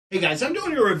Hey guys, I'm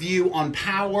doing a review on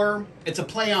POHIR. It's a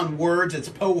play on words. It's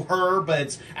POHIR, but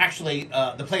it's actually,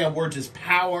 the play on words is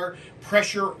POHIR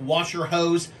Pressure Washer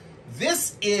Hose.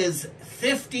 This is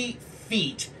 50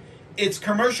 feet. It's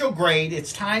commercial grade.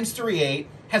 It's ×3/8.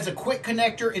 Has a quick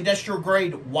connector, industrial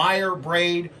grade wire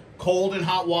braid, cold and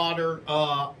hot water.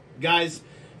 Guys,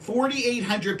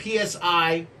 4,800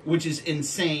 PSI, which is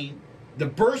insane. The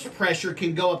burst pressure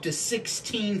can go up to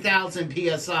 16,000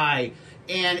 PSI.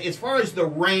 And as far as the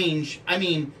range, I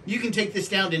mean, you can take this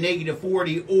down to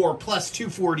 -40 or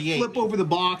 +248. Flip over the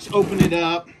box, open it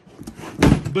up.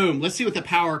 Boom. Let's see what the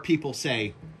POHIR people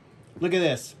say. Look at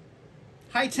this.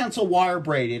 High tensile wire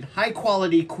braided, high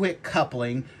quality quick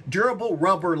coupling, durable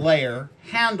rubber layer,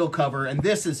 handle cover, and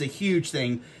this is a huge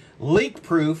thing. Leak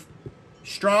proof,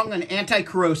 strong and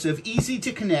anti-corrosive, easy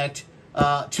to connect,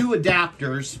 2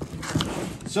 adapters.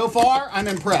 So far, I'm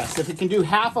impressed. If it can do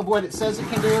half of what it says it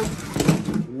can do,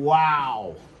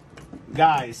 wow.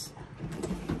 Guys,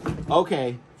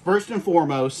 okay, first and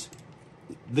foremost,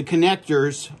 the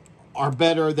connectors are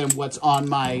better than what's on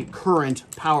my current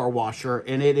power washer,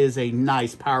 and it is a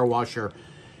nice power washer.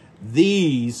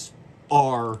 These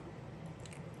are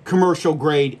commercial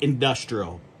grade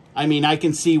industrial. I mean, I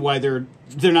can see why they're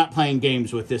not playing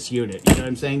games with this unit. You know what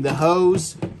I'm saying? The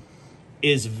hose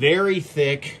is very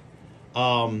thick.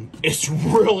 It's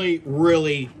really,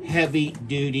 really heavy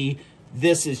duty.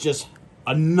 This is just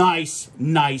a nice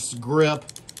grip.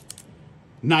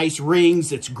 Nice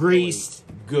rings. It's greased.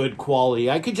 Good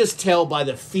quality. I could just tell by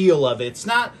the feel of it. It's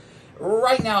not...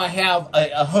 Right now I have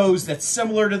a hose that's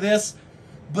similar to this,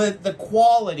 but the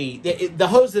quality... The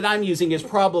hose that I'm using is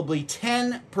probably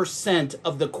 10%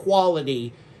 of the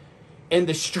quality and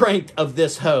the strength of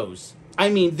this hose. I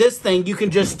mean, this thing, you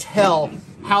can just tell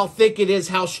how thick it is,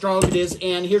 how strong it is,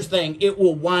 and here's the thing, it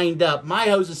will wind up. My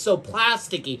hose is so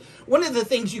plasticky. One of the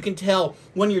things you can tell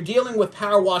when you're dealing with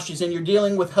power washes and you're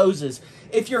dealing with hoses,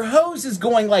 if your hose is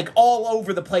going like all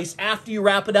over the place after you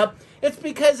wrap it up, it's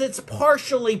because it's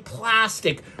partially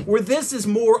plastic, where this is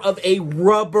more of a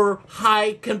rubber,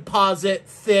 high composite,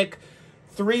 thick,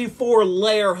 3-4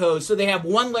 layer hose. So they have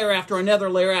one layer after another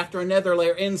layer after another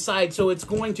layer inside. So it's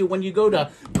going to, when you go to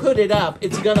put it up,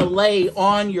 it's going to lay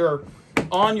on your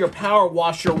power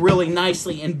washer really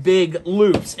nicely in big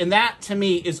loops. And that, to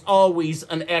me, is always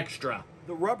an extra.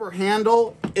 The rubber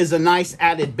handle is a nice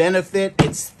added benefit.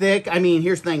 It's thick. I mean,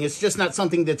 here's the thing. It's just not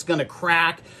something that's going to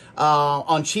crack.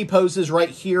 On cheap hoses, right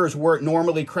here is where it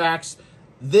normally cracks.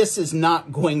 This is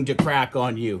not going to crack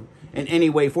on you in any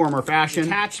way, form, or fashion.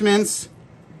 Attachments.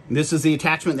 This is the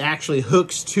attachment that actually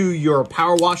hooks to your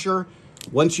power washer.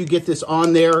 Once you get this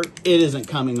on there, it isn't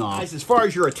coming off. As far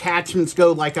as your attachments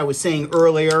go, like I was saying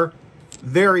earlier,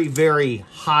 very, very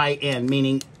high end,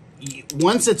 meaning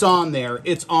once it's on there,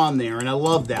 and I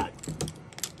love that.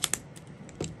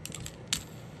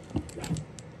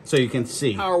 So you can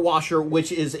see. Power washer,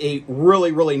 which is a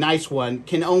really, really nice one,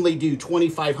 can only do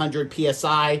 2,500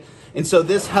 PSI, and so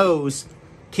this hose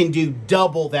can do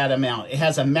double that amount. It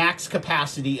has a max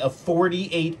capacity of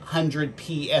 4,800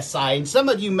 PSI. And some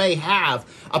of you may have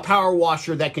a power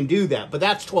washer that can do that, but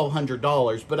that's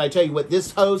 $1,200. But I tell you what,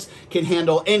 this hose can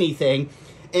handle anything.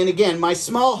 And again, my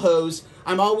small hose,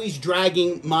 I'm always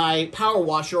dragging my power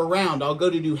washer around. I'll go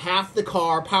to do half the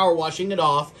car, power washing it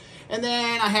off, and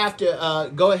then I have to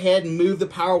go ahead and move the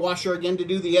power washer again to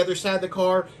do the other side of the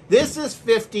car. This is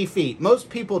 50 feet. Most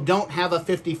people don't have a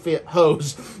 50-foot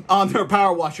hose on their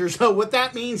power washer. So what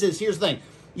that means is, here's the thing.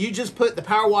 You just put the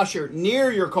power washer near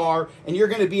your car, and you're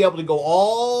going to be able to go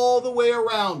all the way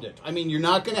around it. I mean, you're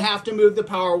not going to have to move the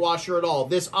power washer at all.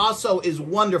 This also is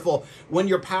wonderful when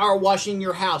you're power washing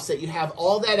your house, that you have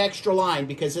all that extra line,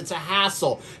 because it's a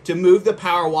hassle to move the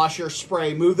power washer,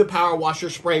 spray, move the power washer,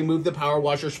 spray, move the power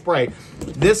washer, spray.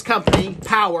 This company,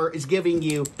 POHIR, is giving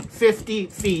you 50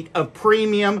 feet of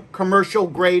premium commercial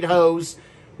grade hose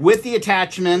with the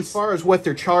attachments. As far as what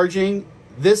they're charging,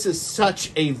 this is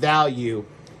such a value,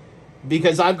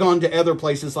 because I've gone to other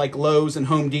places like Lowe's and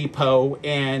Home Depot,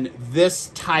 and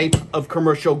this type of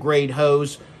commercial grade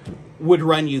hose would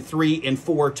run you 3 and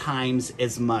 4 times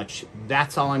as much.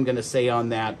 That's all I'm going to say on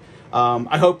that.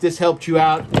 I hope this helped you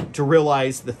out to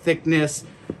realize the thickness,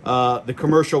 the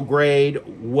commercial grade,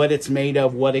 what it's made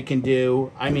of, what it can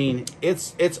do. I mean,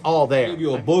 it's all there. I'll give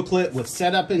you a booklet with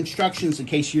setup instructions in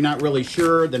case you're not really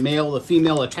sure, the male, the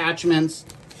female attachments,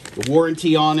 the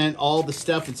warranty on it, all the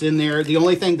stuff that's in there. The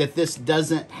only thing that this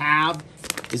doesn't have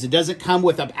is it doesn't come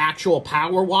with an actual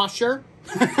power washer.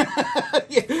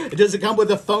 Does it come with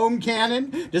a foam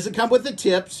cannon? Does it come with the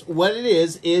tips? What it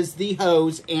is the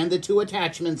hose and the 2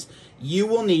 attachments you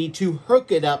will need to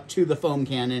hook it up to the foam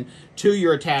cannon, to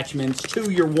your attachments,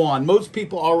 to your wand. Most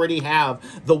people already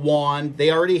have the wand. They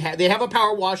have a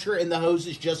power washer, and the hose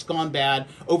has just gone bad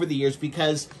over the years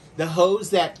because the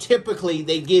hose that typically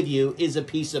they give you is a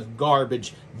piece of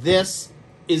garbage. This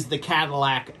is the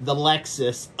Cadillac, the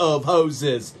Lexus of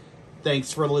hoses.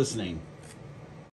 Thanks for listening.